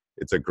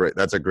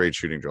 That's a great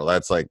shooting drill.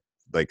 That's like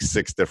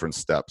 6 different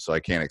steps. So I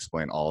can't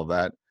explain all of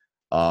that.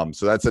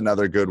 So that's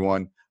another good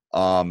one.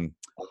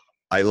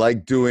 I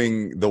like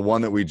doing the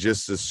one that we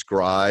just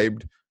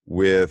described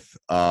with,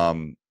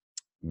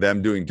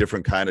 them doing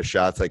different kind of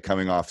shots, like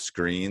coming off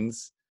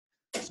screens.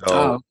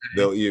 So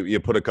you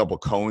put a couple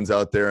cones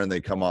out there and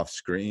they come off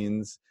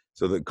screens.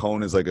 So the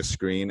cone is like a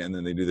screen, and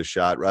then they do the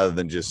shot rather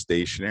than just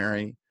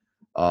stationary.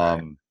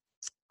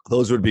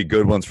 Those would be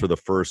good ones for the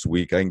first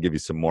week. I can give you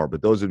some more,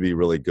 but those would be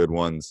really good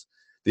ones.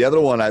 The other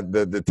one,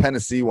 the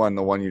Tennessee one,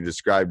 the one you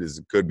described,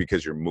 is good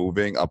because you're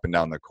moving up and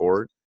down the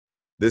court.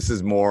 This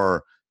is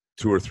more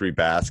 2 or 3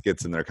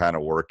 baskets and they're kind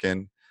of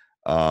working.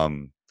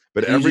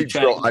 But every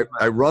drill,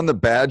 I run the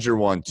Badger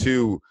one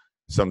too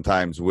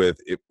sometimes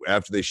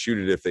after they shoot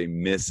it, if they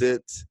miss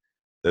it,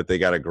 that they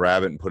got to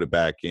grab it and put it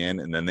back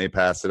in, and then they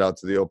pass it out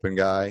to the open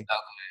guy.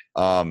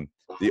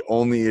 The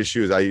only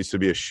issue is I used to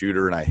be a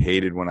shooter, and I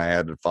hated when I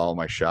had to follow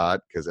my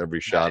shot because every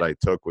shot I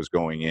took was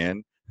going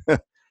in.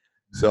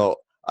 So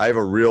I have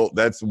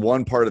that's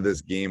one part of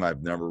this game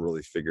I've never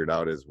really figured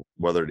out, is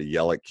whether to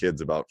yell at kids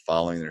about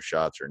following their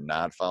shots or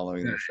not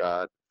following their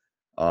shot.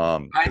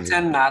 I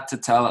tend not to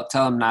tell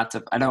them not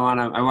to. I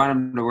want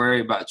them to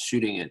worry about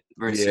shooting it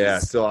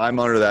versus. So I'm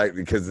under that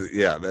because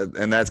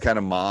and that's kind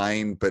of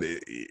mine. But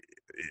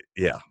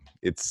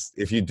it's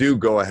if you do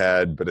go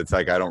ahead, but it's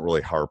like I don't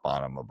really harp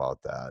on them about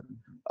that.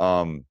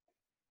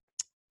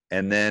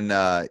 And then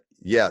I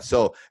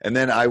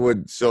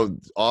would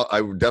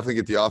definitely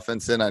get the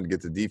offense in. I'd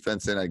get the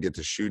defense in. I'd get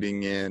the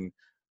shooting in.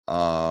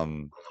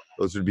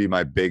 Those would be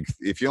my big.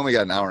 If you only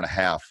got an hour and a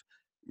half,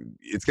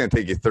 it's going to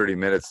take you 30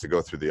 minutes to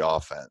go through the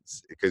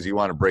offense because you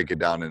want to break it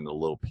down into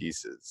little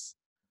pieces,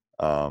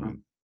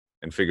 and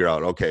figure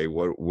out, okay,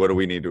 what do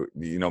we need to,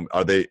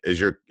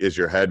 is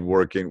your head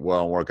working?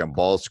 Well, work on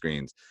ball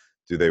screens.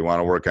 Do they want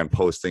to work on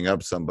posting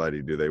up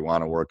somebody? Do they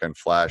want to work on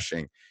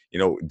flashing?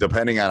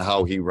 Depending on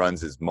how he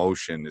runs his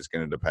motion is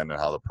going to depend on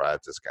how the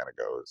practice kind of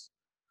goes.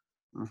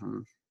 Mm-hmm.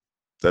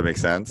 Does that make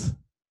sense?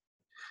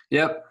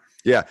 Yep.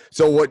 Yeah.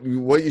 So what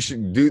you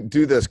should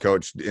do this,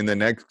 coach,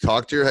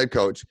 talk to your head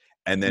coach,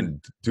 and then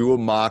do a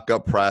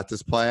mock-up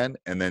practice plan,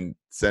 and then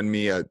send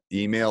me an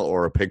email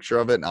or a picture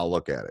of it, and I'll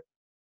look at it.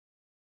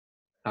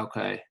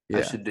 Okay. Yeah.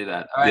 I should do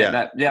that. All right.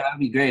 That'd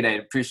be great. I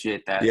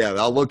appreciate that. Yeah,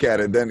 I'll look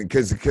at it then,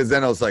 because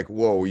then I was like,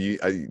 whoa,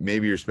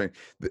 maybe you're spending.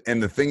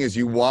 And the thing is,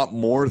 you want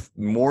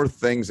more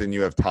things than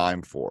you have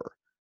time for.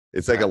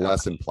 It's like a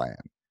lesson plan,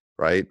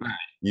 right?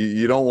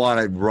 You don't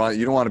want to run.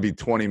 You don't want to be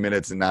 20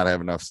 minutes and not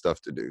have enough stuff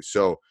to do.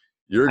 So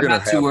you're going to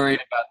have. Too worried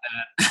about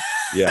that.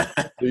 Yeah.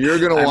 So you're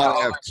going to want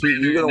to have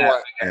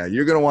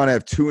you're going to want to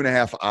have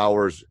 2.5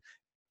 hours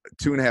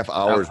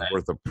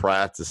worth of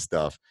practice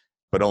stuff,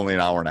 but only an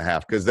hour and a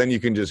half, because then you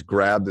can just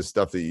grab the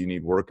stuff that you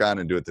need work on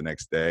and do it the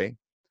next day.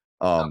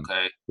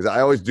 Because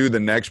I always do the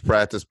next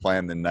practice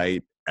plan the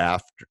night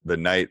of.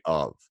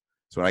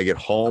 So when I get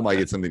home, I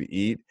get something to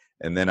eat,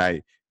 and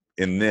then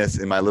in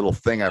my little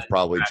thing, I've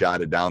probably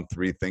jotted down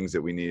 3 things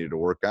that we needed to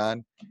work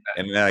on,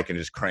 and then I can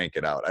just crank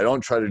it out. I don't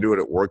try to do it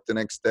at work the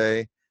next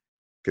day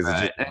because it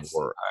just doesn't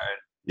work.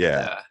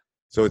 Yeah.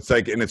 So it's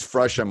like, and it's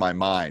fresh on my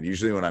mind.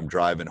 Usually when I'm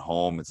driving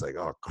home, it's like,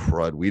 oh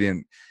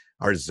crud,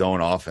 our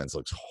zone offense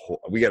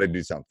we got to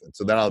do something.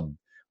 So then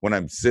when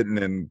I'm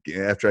sitting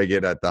after I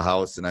get at the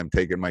house and I'm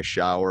taking my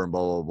shower and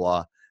blah, blah,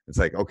 blah, It's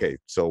like, okay,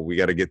 so we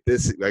got to get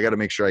this. I got to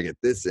make sure I get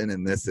this in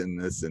and this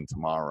and this in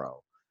tomorrow.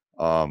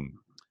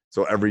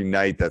 So every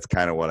night, that's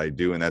kind of what I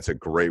do. And that's a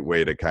great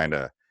way to kind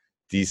of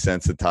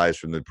desensitize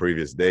from the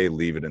previous day,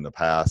 leave it in the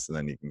past, and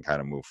then you can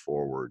kind of move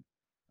forward.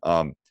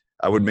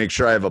 I would make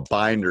sure I have a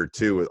binder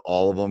too with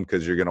all of them,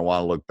 because you're going to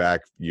want to look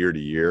back year to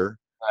year.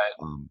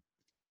 Right.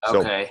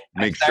 So okay.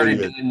 make I started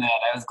sure doing that.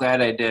 I was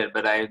glad I did,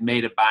 but I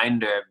made a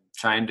binder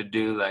trying to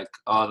do like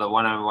all the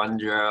one-on-one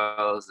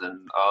drills and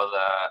all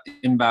the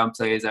inbound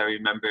plays. I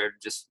remember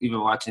just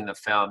even watching the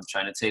film,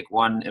 trying to take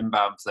one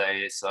inbound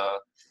play so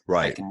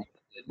I can use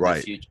it in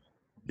the future.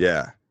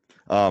 Yeah.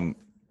 And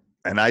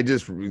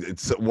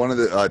it's one of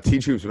the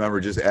Teach Hoops member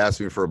just asked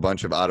me for a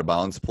bunch of out of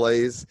bounds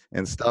plays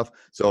and stuff.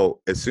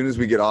 So as soon as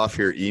we get off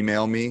here,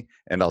 email me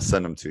and I'll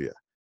send them to you.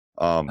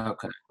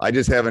 Okay.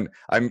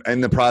 I'm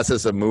in the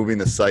process of moving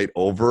the site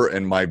over,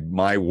 and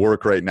my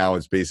work right now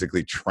is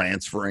basically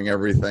transferring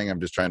everything.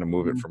 I'm just trying to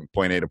move it from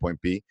point A to point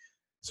B.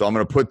 So I'm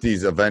going to put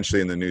these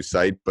eventually in the new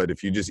site, but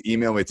if you just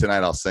email me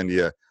tonight, I'll send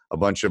you a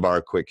bunch of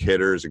our quick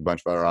hitters, a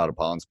bunch of our out of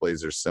bounds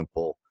plays. They're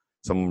simple.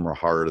 Some of them are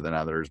harder than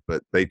others,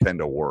 but they tend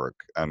to work.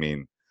 I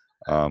mean,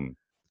 I'll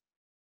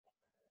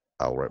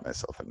write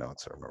myself a note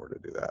so I remember to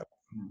do that.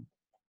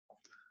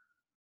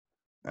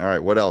 All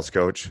right. What else,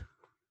 Coach?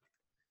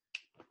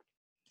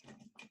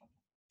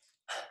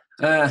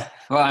 Well,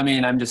 I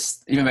mean, I'm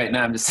just, even right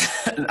now, I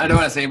don't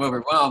want to say I'm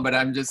overwhelmed, but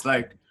I'm just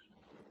like.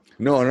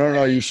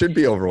 No. You should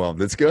be overwhelmed.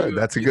 That's good.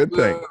 That's a good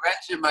thing.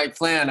 Mentioned my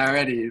plan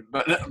already,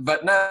 but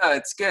no,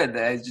 it's good.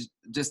 I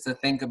just to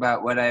think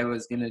about what I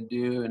was going to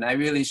do. And I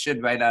really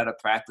should write out a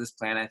practice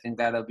plan. I think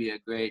that'll be a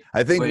great.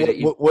 I think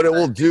what it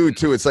will do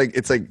too, it's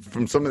like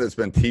from someone that's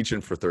been teaching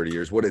for 30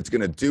 years, what it's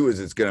going to do is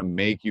it's going to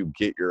make you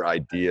get your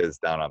ideas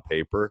down on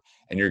paper,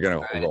 and you're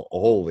going to go,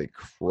 holy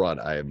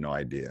crud, I have no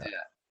idea. Yeah.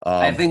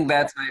 I think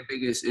that's my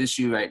biggest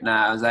issue right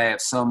now is I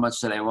have so much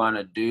that I want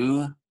to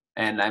do,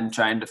 and I'm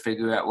trying to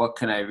figure out what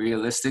can I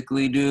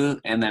realistically do,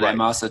 and then I'm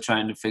also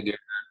trying to figure out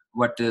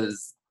what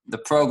does the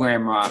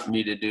program want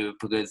me to do,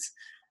 because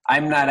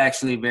I'm not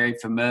actually very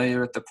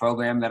familiar with the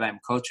program that I'm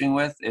coaching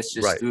with. It's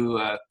just through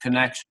a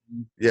connection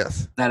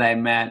that I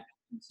met.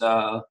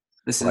 So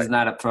this is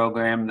not a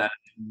program that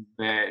I'm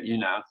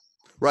very,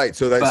 Right.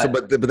 So that's,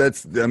 but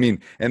that's, I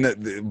mean,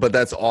 but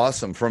that's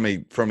awesome from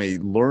a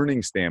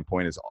learning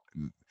standpoint.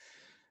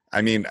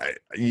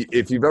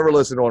 If you've ever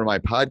listened to one of my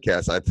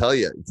podcasts, I tell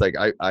you, it's like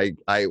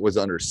I was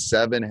under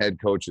 7 head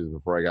coaches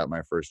before I got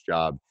my first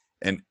job,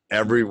 and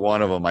every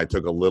one of them I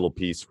took a little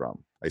piece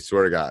from. I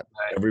swear to God,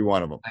 every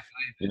one of them.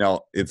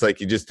 It's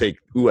like you just take,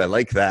 ooh, I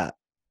like that.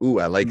 Ooh,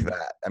 I like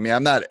that. I mean,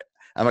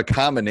 I'm a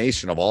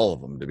combination of all of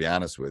them, to be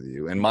honest with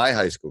you. And my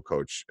high school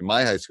coach, and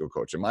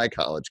my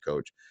college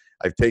coach,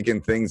 I've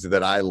taken things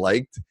that I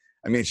liked.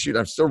 I mean, shoot,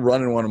 I'm still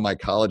running one of my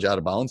college out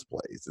of bounds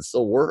plays. It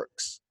still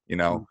works,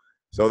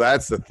 So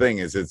that's the thing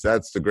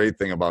that's the great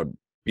thing about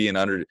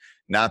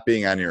not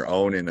being on your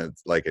own in an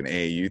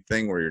AAU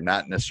thing where you're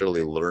not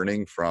necessarily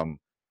learning from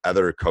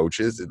other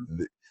coaches.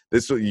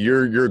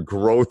 Your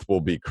growth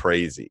will be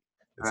crazy.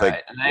 It's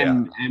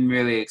and I'm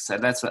really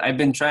excited. That's what I've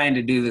been trying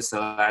to do this the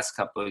last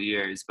couple of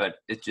years, but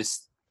it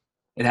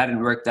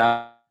hadn't worked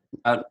out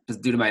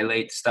due to my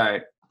late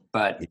start.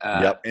 But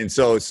and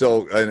so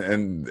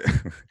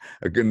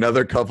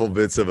another couple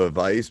bits of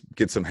advice: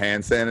 get some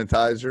hand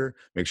sanitizer.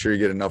 Make sure you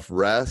get enough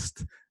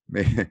rest.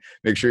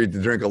 Make sure you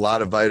drink a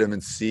lot of vitamin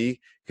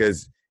C,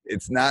 because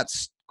it's not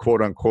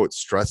quote unquote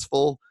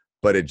stressful,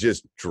 but it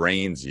just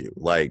drains you.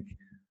 Like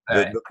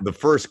the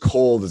first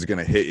cold is going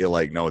to hit you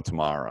like no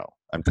tomorrow.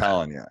 I'm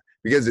telling you,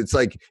 because it's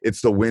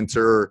the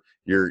winter.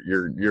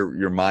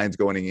 Your mind's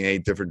going in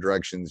 8 different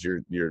directions.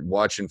 You're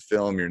watching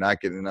film. You're not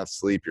getting enough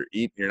sleep.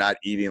 You're not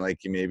eating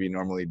like you maybe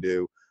normally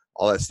do.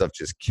 All that stuff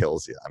just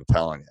kills you. I'm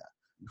telling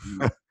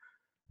you.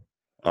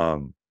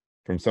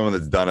 From someone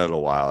that's done it a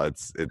while,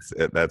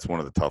 that's one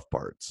of the tough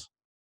parts.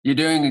 You're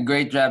doing a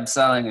great job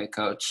selling it,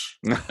 Coach.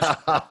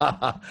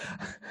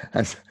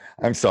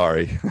 I'm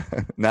sorry,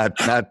 not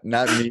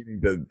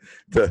meaning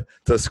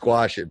to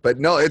squash it, but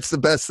no, it's the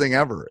best thing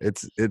ever.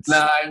 It's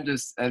no, I'm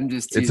just.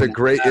 It's a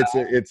great. I'm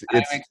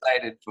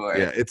excited for it.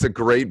 Yeah, it's a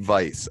great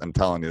vice. I'm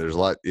telling you, there's a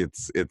lot.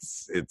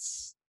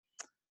 It's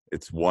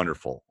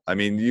wonderful. I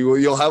mean,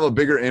 you'll have a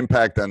bigger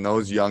impact on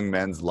those young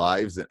men's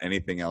lives than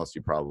anything else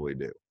you probably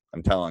do.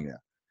 I'm telling you,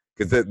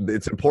 because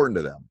it's important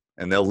to them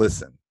and they'll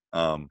listen.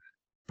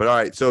 But all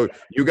right, so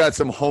you got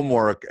some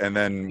homework, and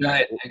then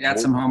I got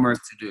some homework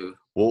to do.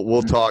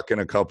 We'll talk in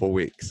a couple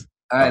weeks.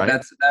 All right,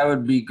 that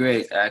would be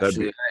great,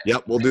 actually.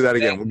 Yep, we'll do that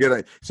again.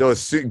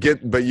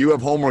 But you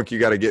have homework you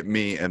got to get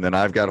me, and then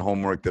I've got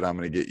homework that I'm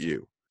going to get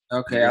you.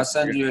 Okay, I'll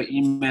send you an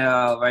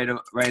email right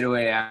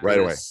away after Right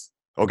away.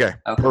 Okay,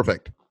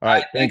 perfect. All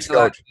right, thanks,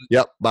 Coach.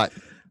 Yep, bye.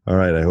 All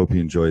right, I hope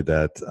you enjoyed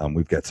that.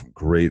 We've got some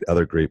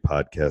other great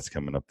podcasts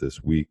coming up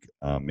this week.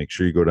 Make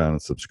sure you go down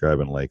and subscribe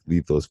and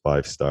leave those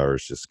 5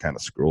 stars. Just kind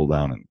of scroll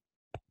down and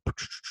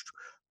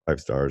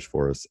 5 stars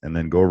for us. And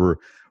then go over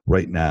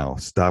right now,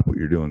 stop what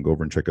you're doing. Go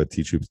over and check out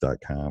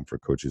teachhoops.com for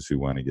coaches who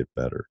want to get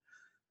better.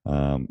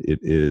 It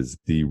is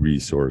the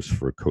resource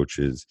for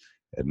coaches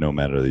at no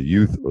matter the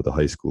youth or the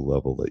high school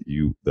level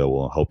that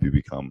will help you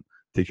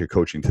take your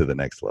coaching to the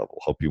next level,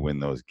 help you win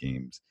those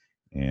games,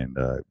 and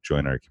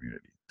join our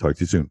community. Talk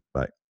to you soon.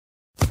 Bye.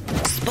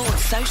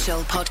 Sports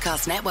Social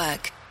Podcast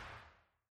Network.